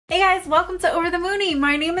Hey guys, welcome to Over the Moony.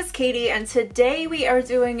 My name is Katie and today we are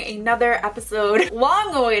doing another episode,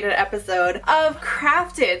 long-awaited episode of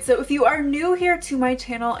Crafted. So if you are new here to my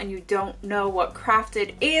channel and you don't know what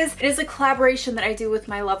Crafted is, it is a collaboration that I do with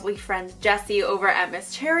my lovely friend Jessi over at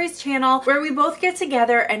Miss Cherry's channel where we both get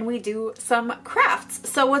together and we do some crafts.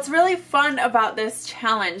 So what's really fun about this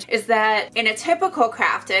challenge is that in a typical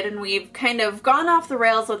Crafted, and we've kind of gone off the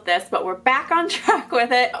rails with this, but we're back on track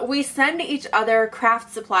with it, we send each other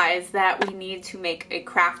craft supplies that we need to make a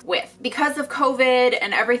craft with. Because of COVID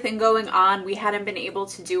and everything going on, we hadn't been able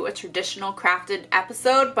to do a traditional crafted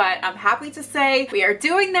episode, but I'm happy to say we are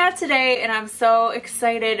doing that today and I'm so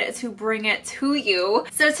excited to bring it to you.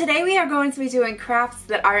 So today we are going to be doing crafts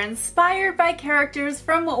that are inspired by characters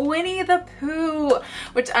from Winnie the Pooh,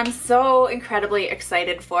 which I'm so incredibly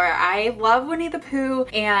excited for. I love Winnie the Pooh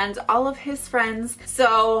and all of his friends,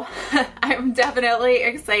 so I'm definitely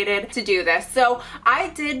excited to do this. So I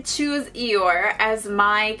did choose Eeyore as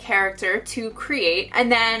my character to create, and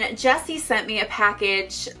then Jessi sent me a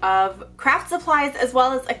package of craft supplies as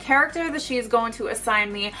well as a character that she is going to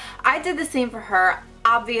assign me. I did the same for her.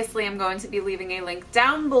 Obviously, I'm going to be leaving a link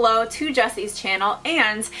down below to Jessi's channel,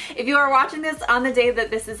 and if you are watching this on the day that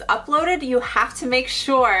this is uploaded, you have to make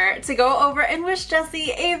sure to go over and wish Jessi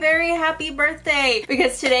a very happy birthday,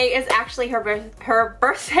 because today is actually her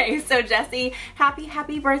birthday. So Jessi,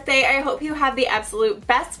 happy birthday. I hope you have the absolute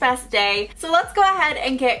best day. So let's go ahead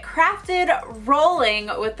and get crafted rolling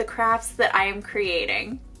with the crafts that I am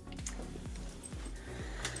creating.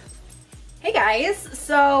 Hey guys,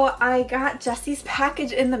 so I got Jessi's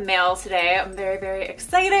package in the mail today. I'm very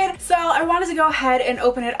excited. So I wanted to go ahead and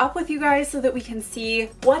open it up with you guys so that we can see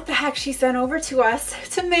what the heck she sent over to us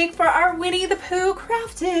to make for our Winnie the Pooh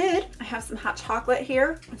crafted. I have some hot chocolate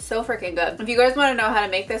here. It's so freaking good. If you guys want to know how to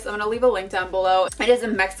make this, I'm going to leave a link down below. It is a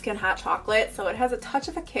Mexican hot chocolate, so it has a touch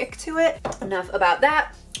of a kick to it. Enough about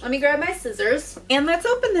that. Let me grab my scissors and let's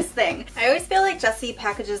open this thing. I always feel like Jessi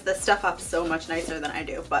packages this stuff up so much nicer than I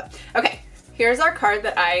do, but okay. Here's our card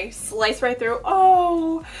that I slice right through.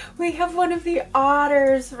 Oh, we have one of the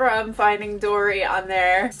otters from Finding Dory on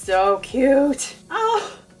there. So cute.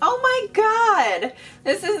 Oh my God.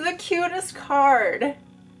 This is the cutest card.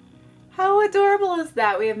 How adorable is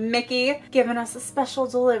that? We have Mickey giving us a special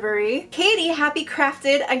delivery. Katie, happy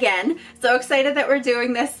crafted again. So excited that we're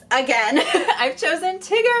doing this again. I've chosen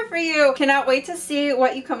Tigger for you. Cannot wait to see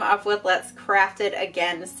what you come up with. Let's craft it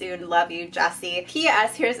again soon. Love you, Jessi.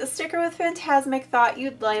 P.S. Here's a sticker with Phantasmic. Thought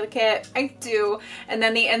you'd like it. I do. And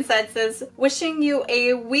then the inside says, wishing you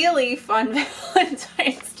a really fun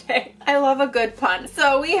Valentine's Day. I love a good pun.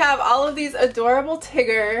 So we have all of these adorable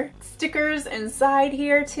Tigger stickers inside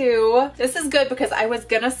here too. This is good because I was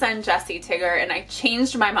gonna send Jessi Tigger and I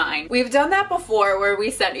changed my mind. We've done that before where we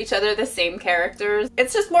send each other the same characters.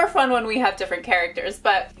 It's just more fun when we have different characters,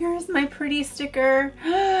 but here's my pretty sticker.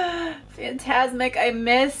 Phantasmic, I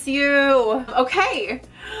miss you. Okay,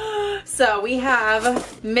 so we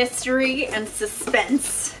have mystery and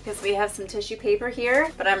suspense because we have some tissue paper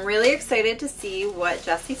here, but I'm really excited to see what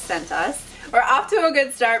Jessi sent us. We're off to a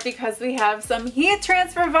good start because we have some heat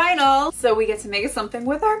transfer vinyl, so we get to make something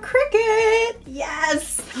with our Cricut.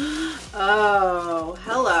 Yes! Oh,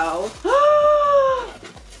 hello.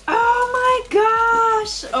 Oh my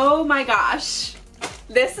gosh! Oh my gosh.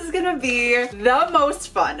 This is gonna be the most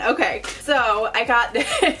fun. Okay, so I got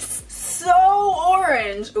this so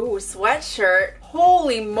orange. Ooh, sweatshirt.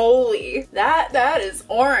 Holy moly. That is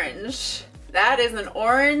orange. That is an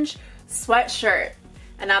orange sweatshirt.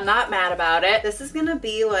 And I'm not mad about it. This is gonna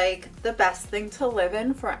be like the best thing to live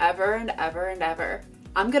in forever and ever and ever.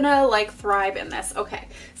 I'm gonna like thrive in this. Okay,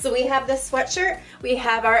 so we have this sweatshirt, we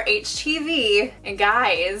have our HTV, and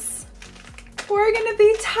guys, we're gonna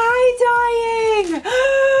be tie-dyeing!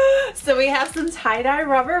 So we have some tie-dye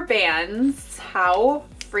rubber bands. How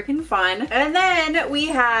freaking fun. And then we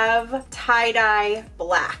have tie-dye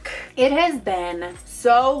black. It has been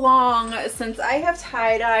so long since I have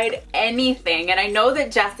tie-dyed anything, and I know that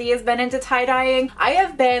Jessi has been into tie-dyeing. I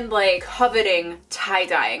have been like coveting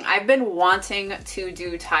tie-dyeing. I've been wanting to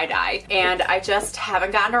do tie-dye and I just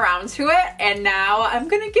haven't gotten around to it, and now I'm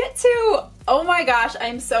gonna get to. Oh my gosh,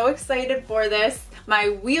 I'm so excited for this. My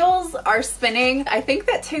wheels are spinning. I think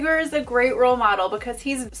that Tigger is a great role model because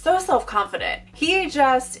he's so self-confident. He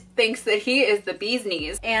just thinks that he is the bee's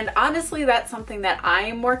knees. And honestly, that's something that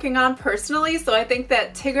I'm working on personally. So I think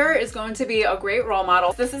that Tigger is going to be a great role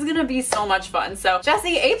model. This is gonna be so much fun. So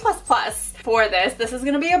Jessi, A++ for this. This is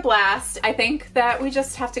gonna be a blast. I think that we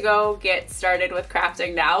just have to go get started with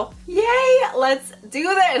crafting now. Yay, let's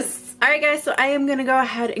do this. Alright guys, so I am gonna go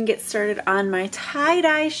ahead and get started on my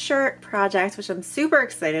tie-dye shirt project, which I'm super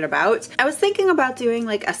excited about. I was thinking about doing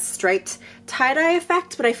like a striped tie-dye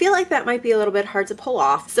effect, but I feel like that might be a little bit hard to pull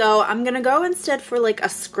off. So I'm gonna go instead for like a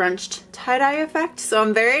scrunched tie-dye effect. So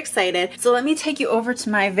I'm very excited. So let me take you over to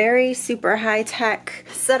my very super high-tech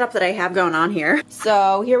setup that I have going on here.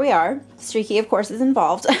 So here we are. Streaky, of course, is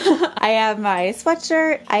involved. I have my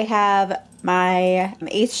sweatshirt. I have my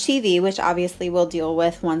HTV, which obviously we'll deal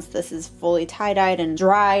with once this is fully tie-dyed and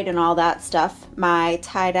dried and all that stuff. My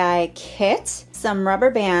tie-dye kit, some rubber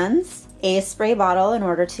bands, a spray bottle in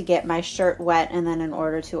order to get my shirt wet and then in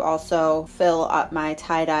order to also fill up my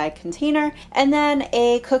tie-dye container, and then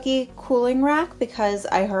a cookie cooling rack because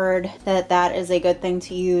I heard that that is a good thing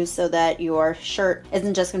to use so that your shirt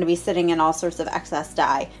isn't just going to be sitting in all sorts of excess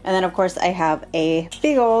dye. And then of course I have a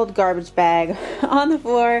big old garbage bag on the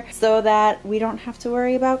floor so that we don't have to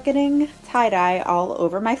worry about getting tie-dye all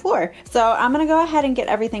over my floor. So I'm gonna go ahead and get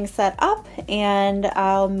everything set up and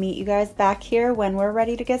I'll meet you guys back here when we're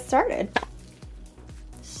ready to get started.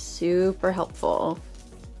 Super helpful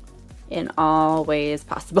in all ways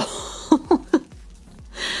possible.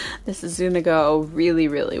 This is gonna go really,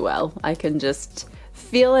 really well. I can just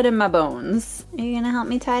feel it in my bones. Are you gonna help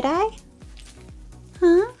me tie-dye?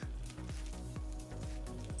 Huh?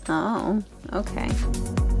 Oh, okay.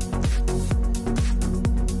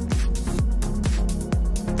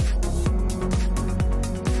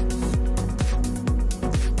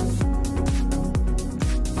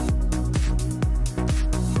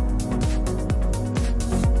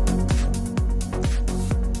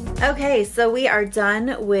 Okay, so we are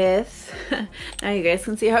done with, now you guys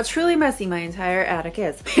can see how truly messy my entire attic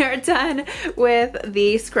is. We are done with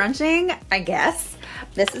the scrunching, I guess.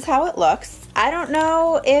 This is how it looks. I don't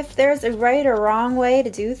know if there's a right or wrong way to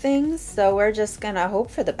do things, so we're just gonna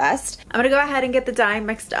hope for the best. I'm gonna go ahead and get the dye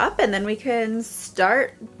mixed up and then we can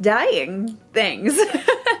start dyeing things.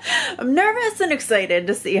 I'm nervous and excited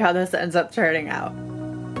to see how this ends up turning out.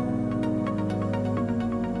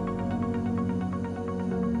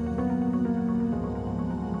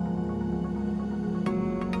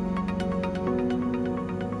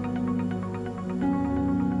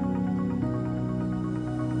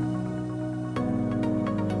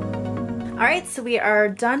 Alright, so we are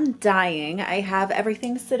done dyeing. I have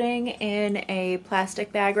everything sitting in a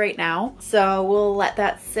plastic bag right now, so we'll let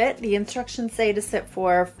that sit. The instructions say to sit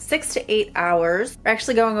for 6 to 8 hours. We're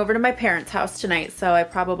actually going over to my parents' house tonight, so I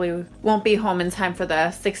probably won't be home in time for the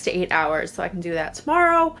 6 to 8 hours, so I can do that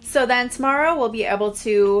tomorrow. So then tomorrow we'll be able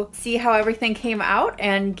to see how everything came out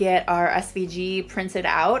and get our SVG printed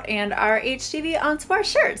out and our HTV onto our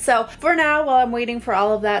shirt. So for now, while I'm waiting for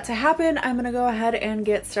all of that to happen, I'm gonna go ahead and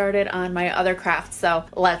get started on my other craft, so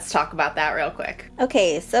let's talk about that real quick.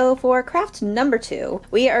 Okay, so for craft number 2,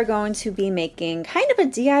 we are going to be making kind of a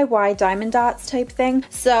DIY diamond dots type thing.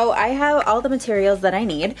 So I have all the materials that I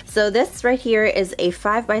need. So this right here is a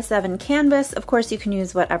 5x7 canvas. Of course, you can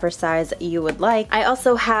use whatever size you would like. I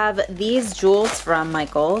also have these jewels from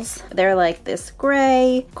Michaels. They're like this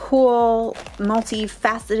gray, cool,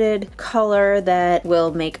 multifaceted color that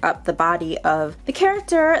will make up the body of the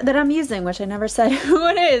character that I'm using, which I never said who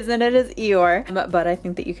it is, and it is Eeyore, but I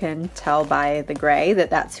think that you can tell by the gray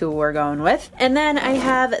that that's who we're going with. And then I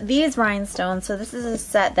have these rhinestones. So this is a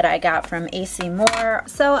set that I got from AC Moore.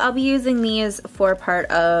 So I'll be using these for part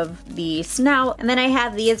of the snout. And then I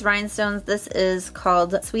have these rhinestones. This is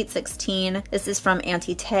called Sweet 16. This is from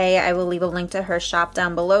Auntie Tay. I will leave a link to her shop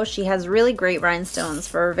down below. She has really great rhinestones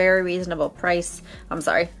for a very reasonable price. I'm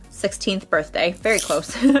sorry, 16th birthday, very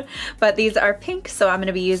close. But these are pink, so I'm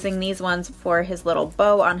gonna be using these ones for his little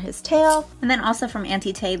bow on his tail. And then also from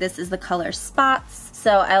Auntie Tay, this is the color Spots.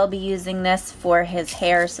 So I'll be using this for his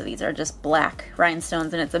hair. So these are just black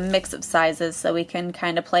rhinestones and it's a mix of sizes so we can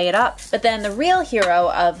kind of play it up. But then the real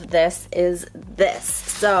hero of this is this.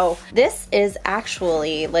 So this is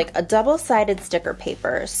actually like a double-sided sticker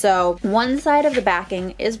paper. So one side of the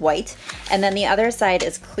backing is white and then the other side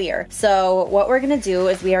is clear. So what we're gonna do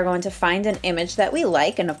is we are going to find an image that we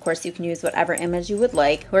like, and of course you can use whatever image you would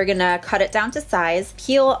like. We're gonna cut it down to size,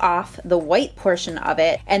 peel off the white portion of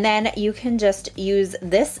it, and then you can just use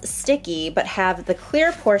this sticky but have the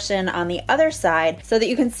clear portion on the other side so that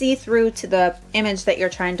you can see through to the image that you're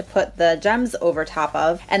trying to put the gems over top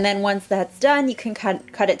of. And then once that's done, you can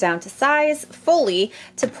cut it down to size fully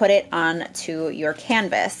to put it onto your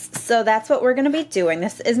canvas. So that's what we're gonna be doing.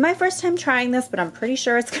 This is my first time trying this, but I'm pretty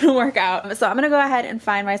sure it's gonna work out. So I'm gonna go ahead and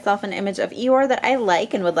find myself an image of Eeyore that I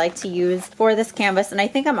like and would like to use for this canvas. And I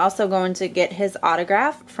think I'm also going to get his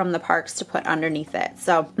autograph from the parks to put underneath it.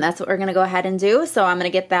 So that's what we're gonna go ahead and do. So So I'm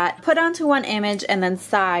gonna get that put onto one image and then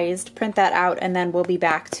sized, print that out, and then we'll be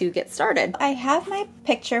back to get started. I have my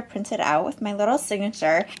picture printed out with my little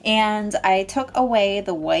signature, and I took away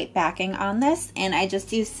the white backing on this, and I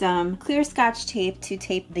just used some clear Scotch tape to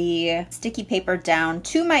tape the sticky paper down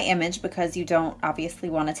to my image, because you don't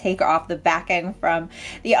obviously want to take off the backing from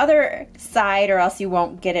the other side or else you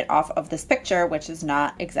won't get it off of this picture, which is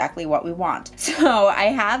not exactly what we want. So I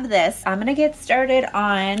have this. I'm gonna get started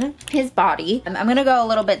on his body. I'm gonna go a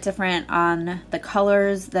little bit different on the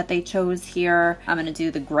colors that they chose here. I'm gonna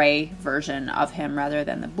do the gray version of him rather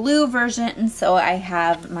than the blue version. And so I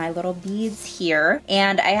have my little beads here,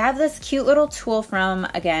 and I have this cute little tool from,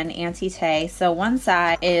 again, ent.earth. So one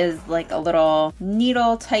side is like a little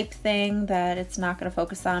needle type thing that it's not gonna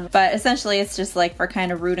focus on, but essentially it's just like for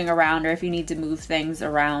kind of rooting around, or if you need to move things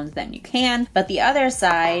around, then you can. But the other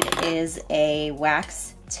side is a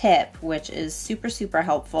wax tip, which is super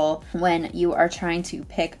helpful when you are trying to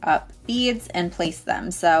pick up beads and place them.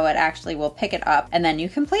 So it actually will pick it up and then you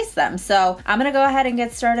can place them. So I'm gonna go ahead and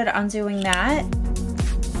get started on doing that.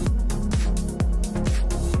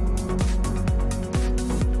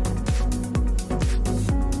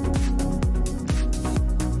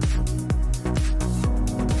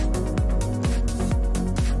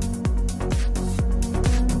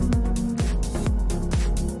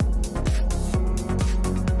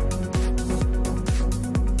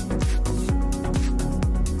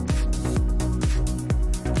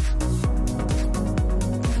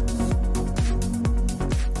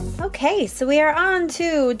 Okay, so we are on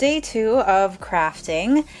to day 2 of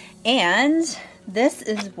crafting, and this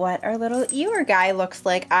is what our little Eeyore guy looks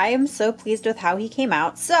like. I am so pleased with how he came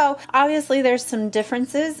out. So obviously there's some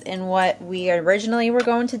differences in what we originally were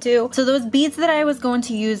going to do. So those beads that I was going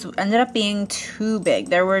to use ended up being too big.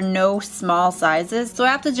 There were no small sizes. So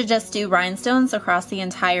I opted to just do rhinestones across the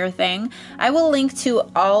entire thing. I will link to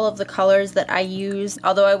all of the colors that I use,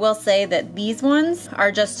 although I will say that these ones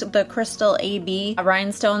are just the Crystal AB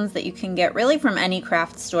rhinestones that you can get really from any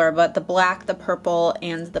craft store, but the black, the purple,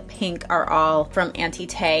 and the pink are all from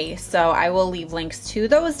ent.earth, so I will leave links to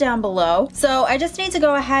those down below. So I just need to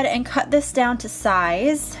go ahead and cut this down to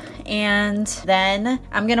size, and then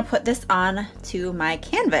I'm gonna put this on to my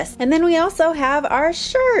canvas. And then we also have our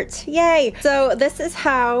shirt, yay! So this is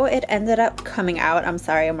how it ended up coming out. I'm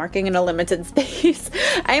sorry, I'm working in a limited space.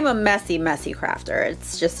 I am a messy crafter.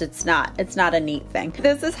 It's not a neat thing.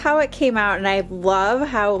 This is how it came out, and I love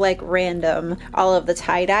how like random all of the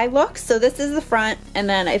tie-dye looks. So this is the front, and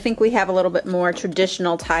then I think we have a little bit more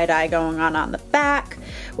traditional tie-dye going on the back,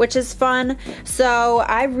 which is fun. So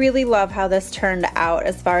I really love how this turned out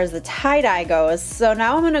as far as the tie-dye goes. So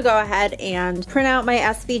now I'm gonna go ahead and print out my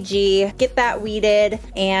SVG, get that weeded,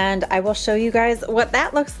 and I will show you guys what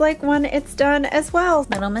that looks like when it's done as well.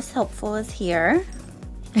 Little Miss Helpful is here.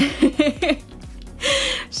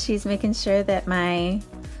 She's making sure that my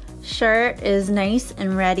shirt is nice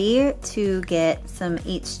and ready to get some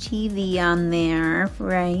HTV on there,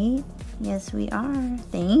 right? Yes, we are.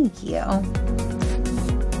 Thank you.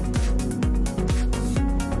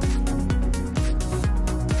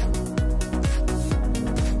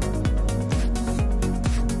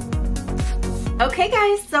 Okay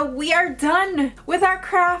guys, so we are done with our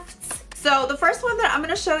crafts. So the first one that I'm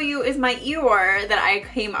going to show you is my Eeyore that I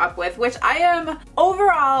came up with, which I am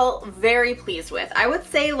overall very pleased with. I would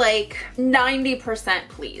say like 90%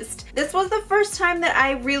 pleased. This was the first time that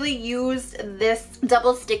I really used this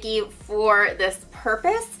double sticky for this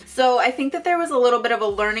purpose. So I think that there was a little bit of a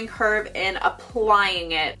learning curve in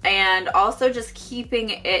applying it and also just keeping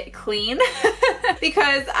it clean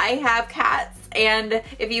because I have cats. And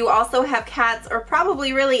if you also have cats, or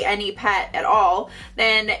probably really any pet at all,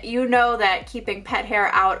 then you know that keeping pet hair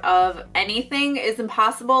out of anything is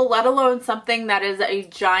impossible, let alone something that is a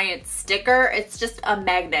giant sticker. It's just a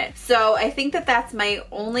magnet. So I think that that's my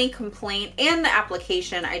only complaint, and the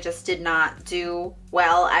application I just did not do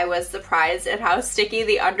well. I was surprised at how sticky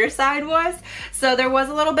the underside was. So there was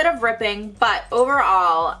a little bit of ripping, but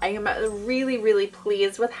overall I am really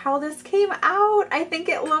pleased with how this came out. I think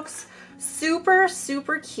it looks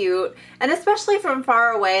super cute, and especially from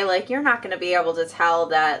far away, like you're not going to be able to tell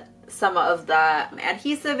that some of the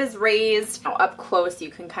adhesive is raised. Up close you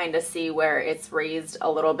can kind of see where it's raised a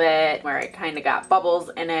little bit, where it kind of got bubbles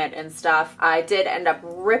in it and stuff. I did end up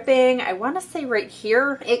ripping, I want to say right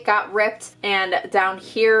here it got ripped, and down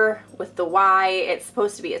here with the Y it's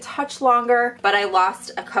supposed to be a touch longer, but I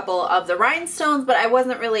lost a couple of the rhinestones, but I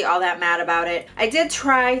wasn't really all that mad about it. I did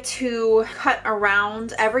try to cut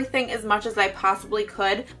around everything as much as I possibly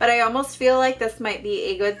could, but I almost feel like this might be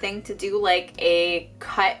a good thing to do like a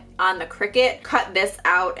cut on the Cricut, cut this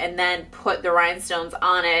out and then put the rhinestones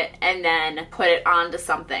on it and then put it onto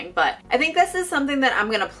something. But I think this is something that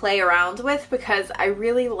I'm gonna play around with because I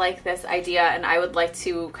really like this idea and I would like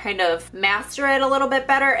to kind of master it a little bit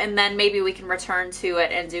better, and then maybe we can return to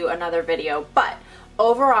it and do another video. But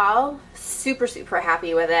overall, super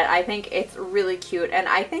happy with it. I think it's really cute, and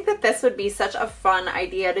I think that this would be such a fun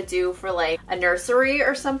idea to do for like a nursery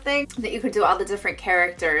or something, that you could do all the different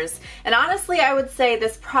characters. And honestly, I would say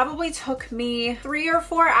this probably took me 3 or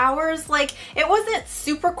 4 hours. Like, it wasn't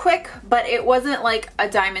super quick, but it wasn't like a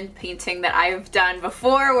diamond painting that I've done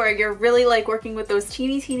before where you're really like working with those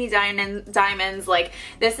teeny diamonds. Like,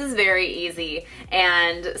 this is very easy,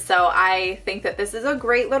 and so I think that this is a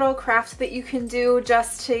great little craft that you can do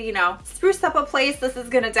just to, you know, spruce up a place. This is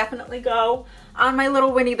gonna definitely go on my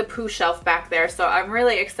little Winnie the Pooh shelf back there, so I'm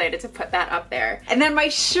really excited to put that up there. And then my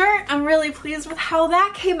shirt, I'm really pleased with how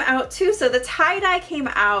that came out too. So the tie-dye came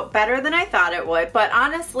out better than I thought it would, but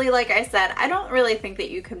honestly, like I said, I don't really think that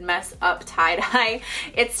you can mess up tie-dye.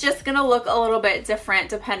 It's just gonna look a little bit different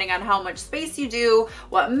depending on how much space you do,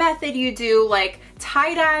 what method you do. Like,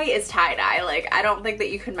 tie-dye is tie-dye. Like, I don't think that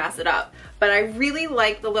you can mess it up. But I really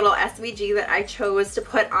like the little SVG that I chose to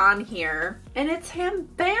put on here. And it's him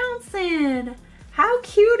bouncing. How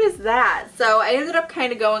cute is that? So I ended up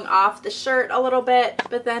kind of going off the shirt a little bit,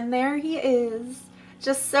 but then there he is.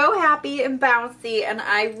 Just so happy and bouncy, and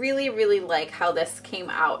I really like how this came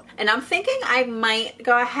out. And I'm thinking I might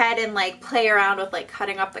go ahead and like play around with like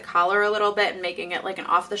cutting up the collar a little bit and making it like an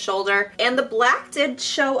off the shoulder. And the black did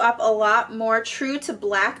show up a lot more true to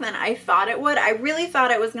black than I thought it would. I really thought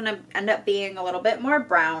it was gonna end up being a little bit more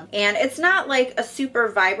brown. And it's not like a super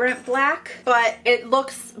vibrant black, but it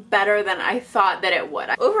looks better than I thought that it would.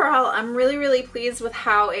 Overall, I'm really pleased with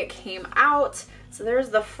how it came out. So there's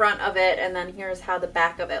the front of it, and then here's how the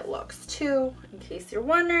back of it looks too, in case you're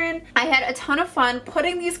wondering. I had a ton of fun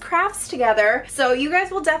putting these crafts together, so you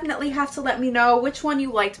guys will definitely have to let me know which one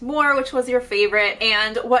you liked more, which was your favorite,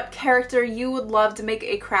 and what character you would love to make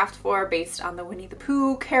a craft for based on the Winnie the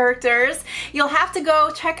Pooh characters. You'll have to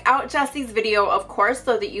go check out Jessi's video, of course,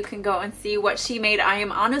 so that you can go and see what she made. I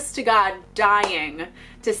am honest to God dying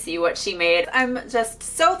to see what she made. I'm just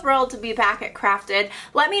so thrilled to be back at Crafted.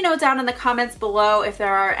 Let me know down in the comments below if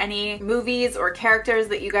there are any movies or characters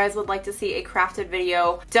that you guys would like to see a crafted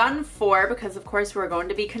video done for, because of course we're going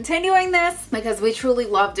to be continuing this because we truly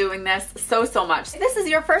love doing this so much. If this is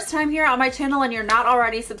your first time here on my channel and you're not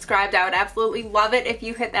already subscribed, I would absolutely love it if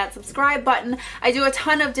you hit that subscribe button. I do a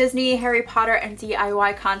ton of Disney, Harry Potter, and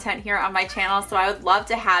DIY content here on my channel, so I would love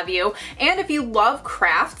to have you. And if you love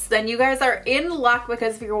crafts, then you guys are in luck,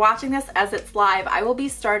 because if you're watching this as it's live, I will be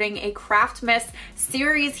starting a Craftmas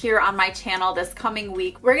series here on my channel this coming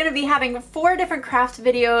week. We're going to be having 4 different craft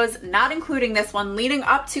videos, not including this one, leading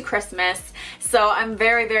up to Christmas. So I'm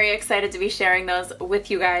very excited to be sharing those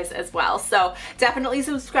with you guys as well. So definitely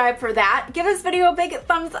subscribe for that. Give this video a big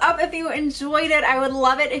thumbs up if you enjoyed it. I would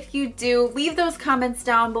love it if you do. Leave those comments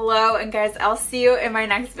down below, and guys, I'll see you in my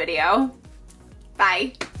next video.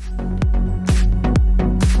 Bye.